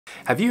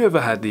Have you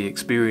ever had the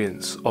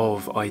experience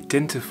of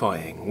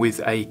identifying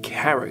with a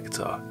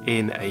character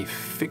in a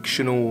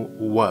fictional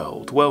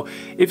world? Well,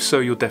 if so,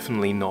 you're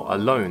definitely not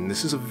alone.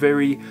 This is a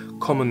very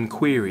common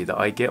query that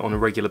I get on a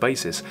regular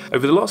basis.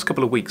 Over the last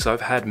couple of weeks,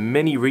 I've had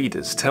many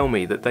readers tell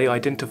me that they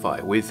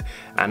identify with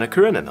Anna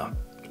Karenina,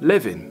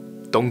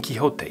 Levin, Don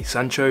Quixote,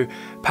 Sancho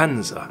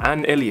Panza,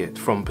 Anne Elliot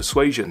from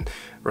Persuasion,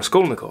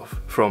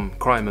 Raskolnikov from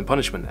Crime and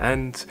Punishment,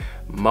 and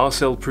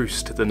Marcel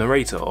Proust, the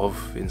narrator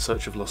of In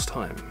Search of Lost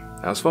Time.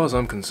 Now, as far as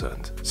I'm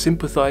concerned,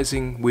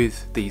 sympathising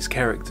with these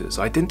characters,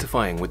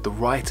 identifying with the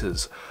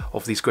writers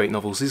of these great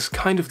novels is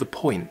kind of the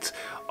point.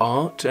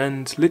 Art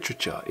and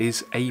literature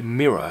is a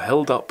mirror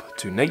held up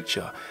to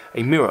nature,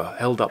 a mirror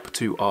held up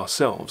to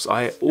ourselves.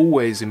 I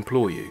always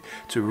implore you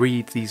to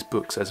read these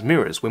books as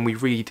mirrors. When we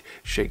read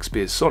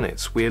Shakespeare's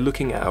sonnets, we're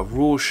looking at a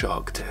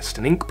Rorschach test,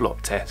 an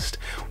inkblot test.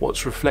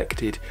 What's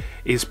reflected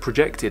is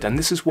projected, and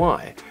this is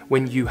why,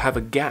 when you have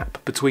a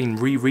gap between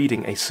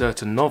rereading a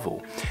certain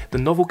novel, the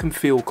novel can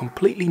feel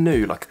completely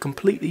new, like a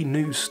completely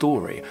new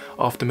story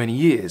after many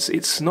years.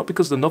 It's not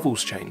because the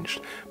novel's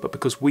changed, but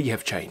because we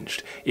have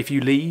changed. If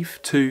you leave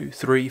 2,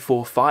 3,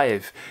 4,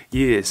 5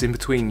 years in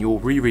between your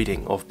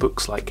rereading of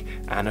books like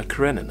Anna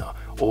Karenina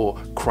or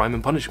Crime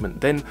and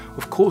Punishment, then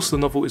of course the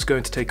novel is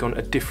going to take on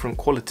a different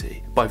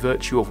quality by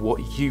virtue of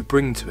what you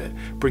bring to it,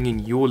 bringing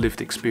your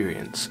lived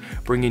experience,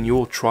 bringing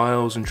your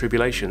trials and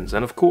tribulations.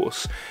 And of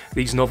course,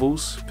 these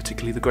novels,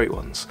 particularly the great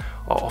ones,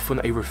 are often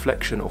a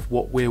reflection of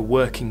what we're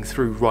working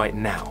through right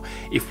now.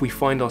 If we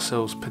find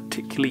ourselves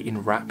particularly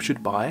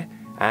enraptured by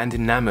and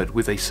enamoured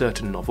with a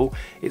certain novel,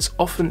 it's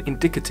often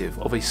indicative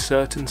of a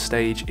certain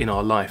stage in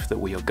our life that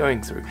we are going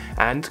through.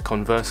 And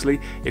conversely,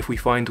 if we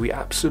find we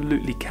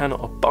absolutely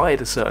cannot abide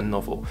a certain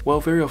novel,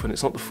 well, very often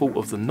it's not the fault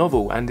of the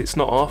novel, and it's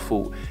not our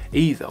fault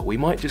either. We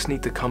might just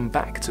need to come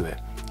back to it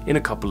in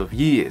a couple of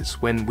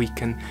years when we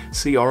can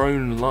see our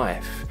own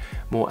life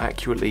more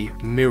accurately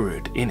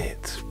mirrored in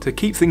it. To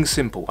keep things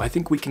simple, I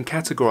think we can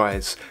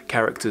categorise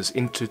characters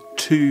into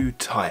two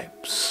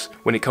types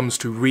when it comes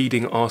to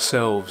reading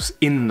ourselves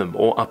in them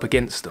or up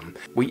against them.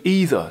 We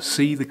either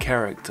see the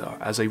character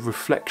as a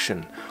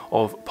reflection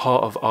of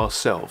part of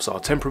ourselves, our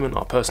temperament,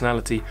 our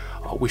personality,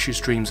 our wishes,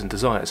 dreams and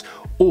desires,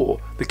 or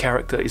the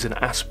character is an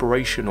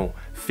aspirational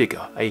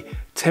figure, a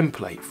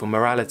template for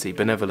morality,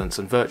 benevolence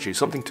and virtue,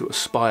 something to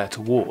aspire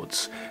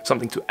towards,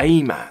 something to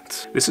aim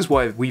at. This is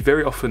why we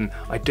very often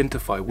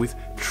identify with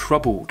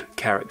troubled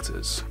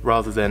characters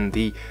rather than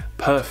the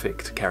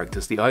perfect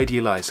characters, the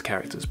idealized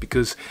characters,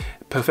 because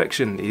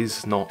perfection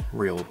is not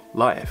real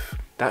life.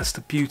 That's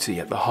the beauty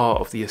at the heart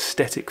of the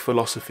aesthetic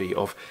philosophy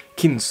of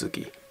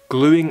kintsugi,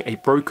 gluing a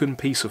broken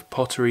piece of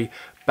pottery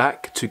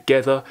back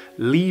together,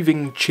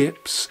 leaving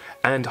chips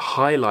and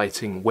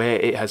highlighting where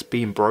it has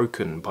been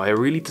broken by a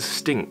really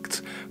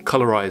distinct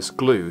colorized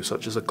glue,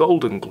 such as a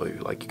golden glue,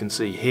 like you can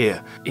see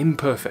here.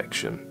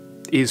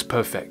 Imperfection is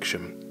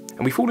perfection.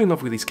 And we fall in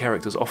love with these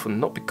characters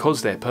often not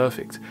because they're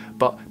perfect,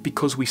 but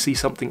because we see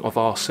something of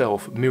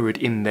ourselves mirrored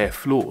in their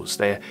flaws.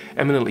 They're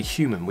eminently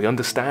human, we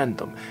understand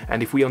them,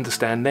 and if we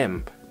understand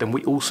them, then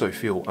we also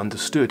feel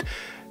understood.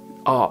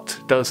 Art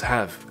does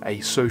have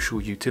a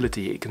social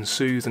utility. It can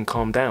soothe and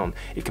calm down.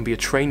 It can be a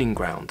training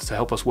ground to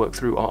help us work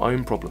through our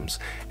own problems.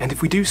 And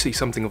if we do see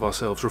something of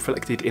ourselves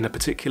reflected in a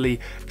particularly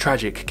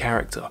tragic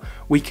character,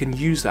 we can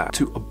use that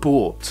to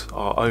abort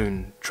our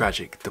own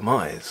tragic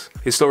demise.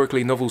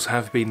 Historically, novels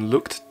have been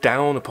looked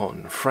down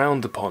upon,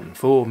 frowned upon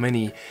for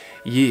many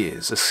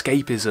years.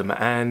 Escapism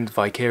and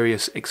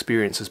vicarious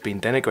experience has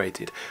been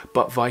denigrated,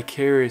 but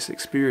vicarious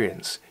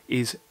experience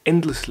is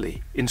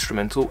endlessly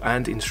instrumental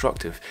and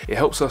instructive. It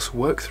helps us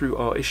work through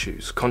our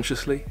issues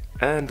consciously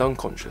and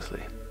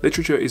unconsciously.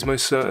 Literature is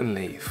most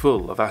certainly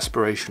full of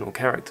aspirational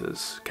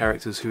characters,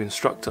 characters who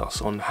instruct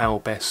us on how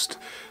best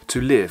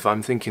to live.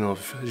 I'm thinking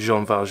of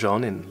Jean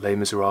Valjean in Les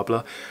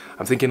Miserables.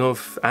 I'm thinking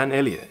of Anne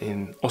Elliot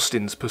in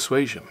Austen's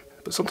Persuasion.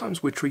 But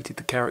sometimes we're treated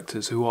to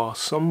characters who are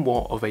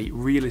somewhat of a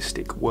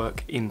realistic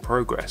work in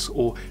progress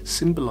or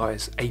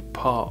symbolise a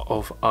part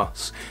of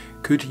us.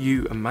 Could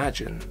you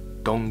imagine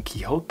Don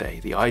Quixote,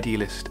 the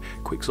idealist,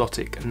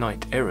 quixotic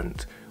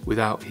knight-errant,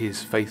 without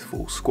his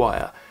faithful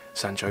squire,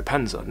 Sancho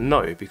Panza?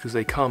 No, because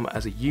they come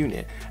as a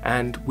unit,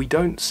 and we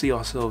don't see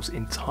ourselves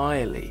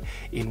entirely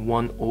in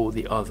one or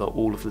the other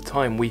all of the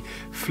time. We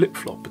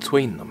flip-flop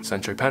between them.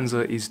 Sancho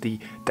Panza is the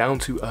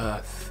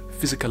down-to-earth,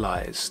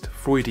 physicalized,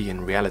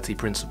 Freudian reality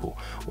principle,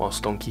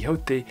 whilst Don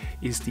Quixote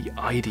is the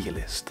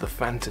idealist, the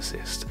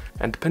fantasist.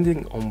 And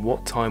depending on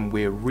what time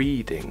we're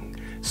reading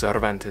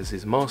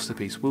Cervantes'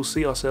 masterpiece, we'll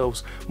see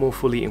ourselves more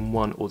fully in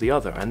one or the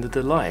other, and the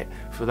delight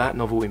for that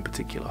novel in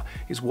particular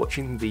is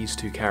watching these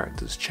two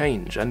characters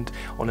change, and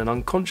on an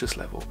unconscious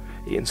level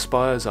it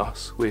inspires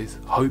us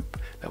with hope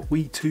that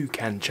we too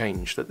can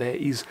change, that there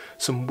is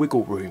some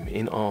wiggle room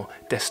in our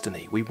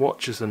destiny. We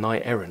watch as the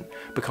knight-errant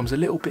becomes a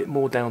little bit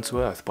more down to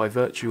earth by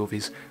virtue of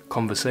his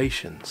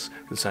conversations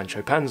with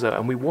Sancho Panza,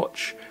 and we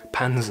watch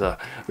Panza,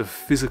 the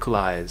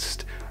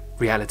physicalized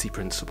reality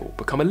principle,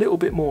 become a little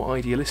bit more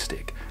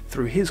idealistic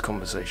through his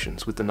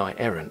conversations with the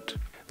knight-errant.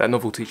 That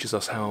novel teaches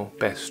us how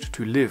best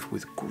to live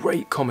with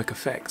great comic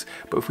effect,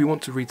 but if we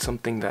want to read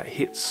something that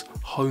hits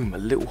home a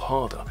little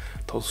harder,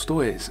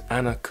 Tolstoy's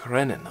Anna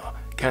Karenina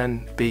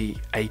can be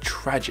a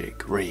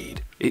tragic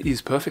read. It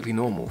is perfectly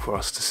normal for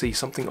us to see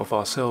something of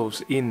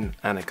ourselves in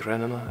Anna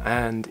Karenina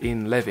and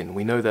in Levin.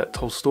 We know that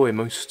Tolstoy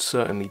most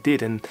certainly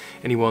did, and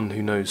anyone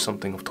who knows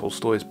something of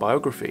Tolstoy's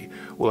biography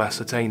will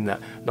ascertain that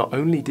not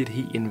only did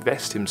he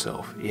invest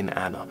himself in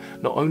Anna,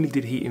 not only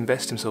did he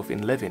invest himself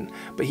in Levin,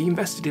 but he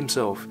invested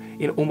himself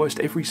in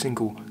almost every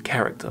single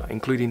character,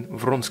 including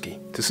Vronsky.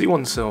 To see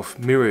oneself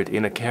mirrored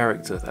in a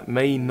character that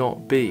may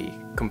not be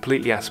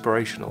completely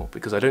aspirational,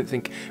 because I don't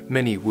think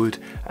many would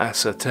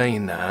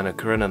ascertain that Anna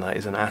Karenina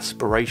is an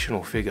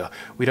aspirational figure.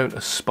 We don't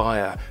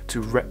aspire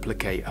to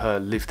replicate her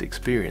lived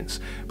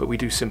experience, but we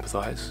do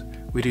sympathise,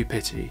 we do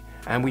pity,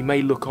 and we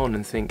may look on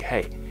and think,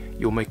 hey,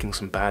 you're making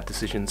some bad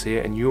decisions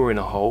here and you're in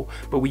a hole,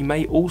 but we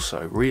may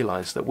also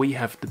realise that we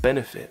have the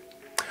benefit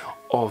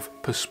of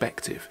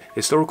perspective,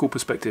 historical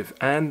perspective,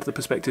 and the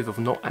perspective of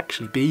not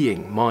actually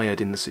being mired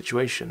in the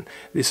situation.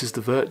 This is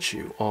the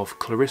virtue of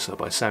Clarissa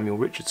by Samuel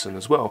Richardson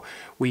as well.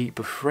 We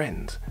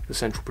befriend the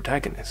central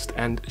protagonist,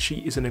 and she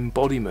is an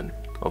embodiment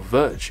of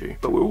virtue,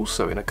 but we're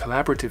also in a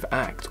collaborative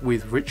act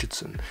with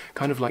Richardson,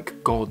 kind of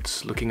like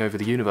gods looking over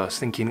the universe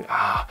thinking,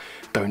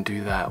 don't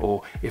do that,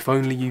 or if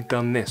only you'd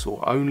done this,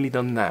 or only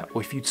done that,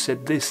 or if you'd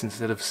said this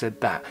instead of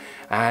said that.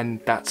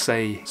 And that's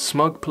a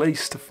smug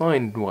place to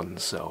find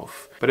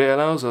oneself, but it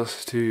allows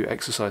us to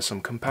exercise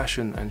some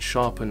compassion and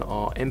sharpen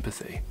our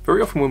empathy.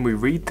 Very often when we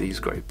read these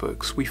great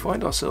books, we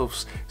find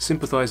ourselves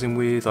sympathising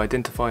with,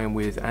 identifying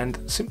with, and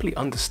simply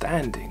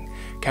understanding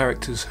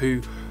characters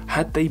who,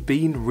 had they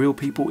been real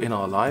people in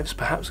our lives,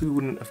 perhaps we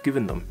wouldn't have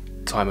given them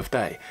time of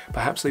day.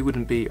 Perhaps they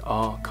wouldn't be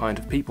our kind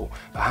of people.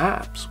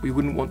 Perhaps we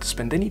wouldn't want to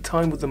spend any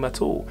time with them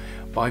at all.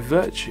 By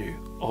virtue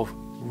of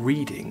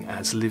reading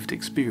as lived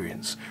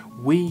experience,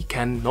 we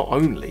can not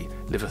only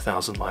live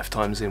 1,000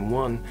 lifetimes in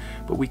one,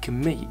 but we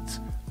can meet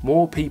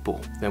more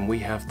people than we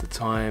have the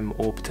time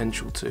or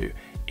potential to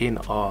in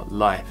our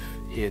life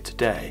here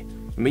today.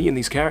 Meeting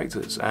these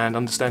characters and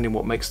understanding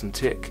what makes them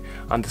tick,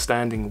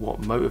 understanding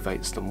what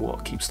motivates them,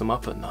 what keeps them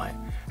up at night,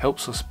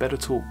 helps us better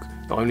talk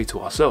not only to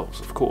ourselves,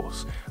 of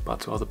course, but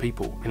to other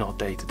people in our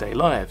day-to-day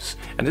lives.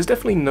 And there's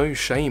definitely no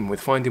shame with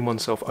finding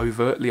oneself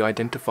overtly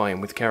identifying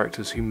with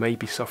characters who may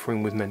be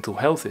suffering with mental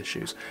health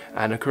issues.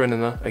 Anna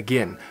Karenina,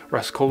 again,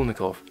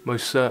 Raskolnikov,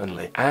 most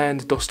certainly,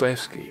 and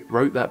Dostoevsky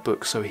wrote that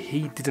book so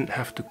he didn't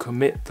have to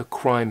commit the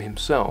crime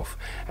himself,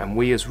 and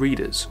we as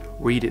readers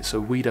read it so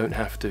we don't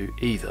have to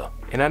either.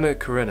 In Anna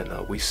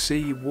Karenina, we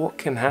see what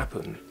can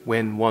happen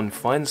when one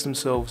finds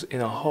themselves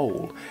in a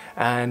hole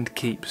and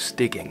keeps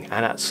digging,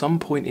 and at some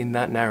point in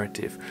that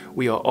narrative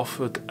we are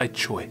offered a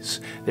choice.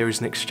 There is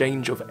an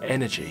exchange of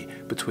energy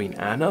between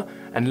Anna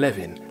and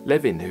Levin.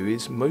 Levin, who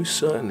is most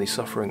certainly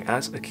suffering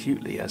as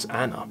acutely as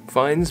Anna,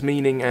 finds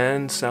meaning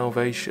and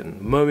salvation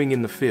mowing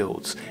in the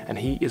fields, and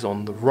he is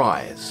on the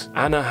rise.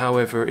 Anna,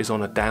 however, is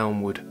on a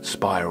downward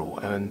spiral,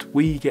 and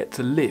we get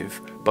to live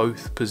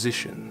both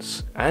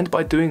positions, and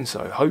by doing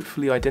so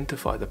hopefully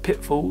identify the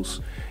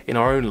pitfalls in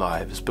our own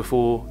lives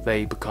before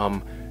they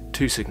become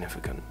too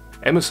significant.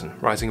 Emerson,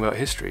 writing about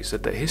history,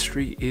 said that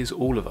history is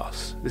all of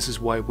us. This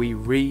is why we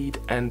read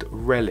and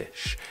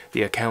relish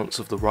the accounts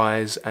of the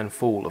rise and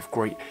fall of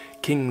great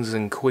kings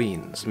and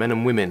queens, men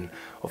and women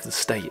of the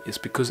state. It's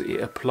because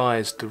it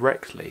applies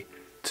directly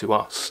to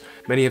us.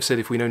 Many have said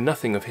if we know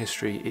nothing of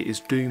history, it is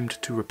doomed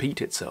to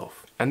repeat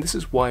itself. And this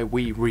is why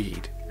we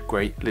read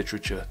great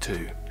literature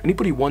too.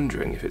 Anybody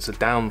wondering if it's a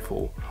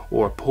downfall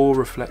or a poor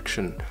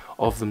reflection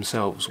of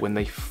themselves when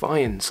they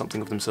find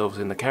something of themselves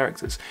in the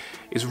characters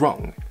is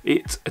wrong.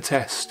 It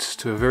attests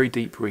to a very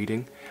deep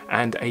reading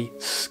and a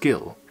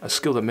skill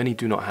that many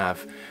do not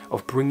have,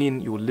 of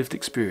bringing your lived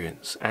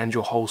experience and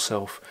your whole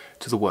self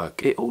to the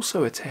work. It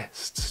also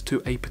attests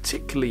to a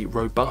particularly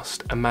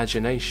robust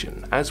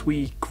imagination. As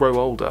we grow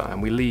older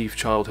and we leave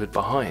childhood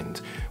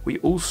behind, we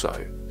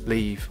also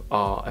leave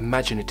our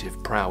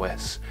imaginative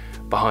prowess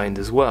behind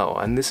as well,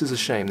 and this is a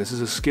shame. This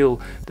is a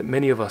skill that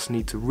many of us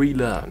need to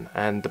relearn,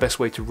 and the best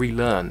way to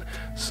relearn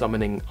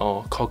summoning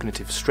our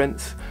cognitive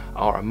strength,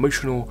 our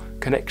emotional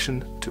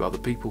connection to other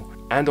people,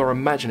 and our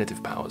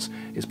imaginative powers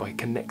is by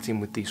connecting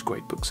with these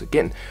great books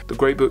again. The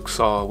great books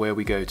are where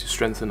we go to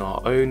strengthen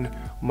our own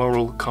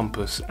moral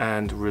compass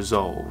and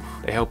resolve.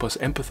 They help us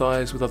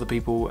empathize with other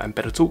people and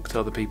better talk to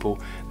other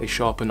people. They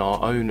sharpen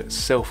our own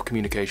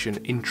self-communication.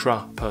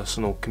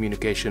 Intrapersonal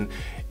communication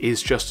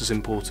is just as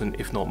important,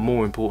 if not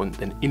more important,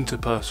 than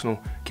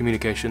interpersonal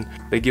communication.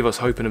 They give us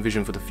hope and a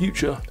vision for the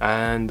future,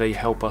 and they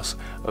help us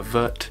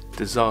avert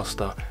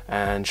disaster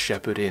and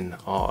shepherd in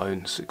our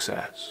own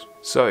success.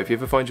 So if you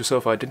ever find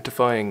yourself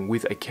identifying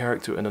with a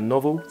character in a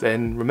novel,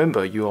 then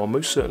remember, you are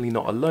most certainly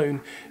not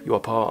alone. You are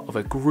part of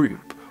a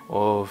group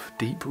of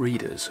deep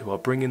readers who are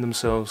bringing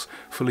themselves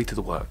fully to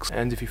the works.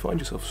 And if you find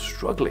yourself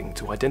struggling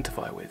to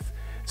identify with,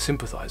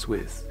 sympathize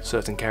with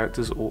certain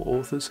characters or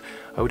authors,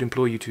 I would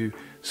implore you to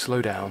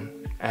slow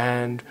down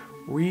and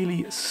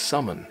really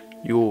summon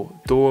your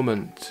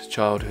dormant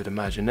childhood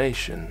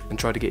imagination and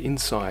try to get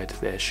inside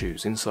their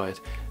shoes, inside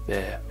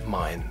their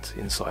mind,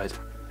 inside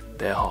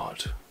their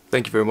heart.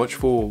 Thank you very much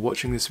for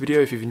watching this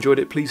video. If you've enjoyed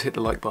it, please hit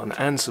the like button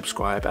and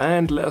subscribe,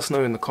 and let us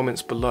know in the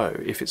comments below,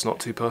 if it's not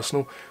too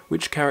personal,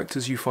 which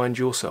characters you find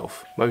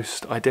yourself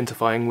most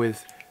identifying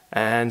with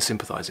and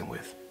sympathising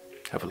with.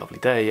 Have a lovely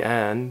day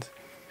and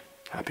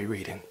happy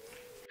reading.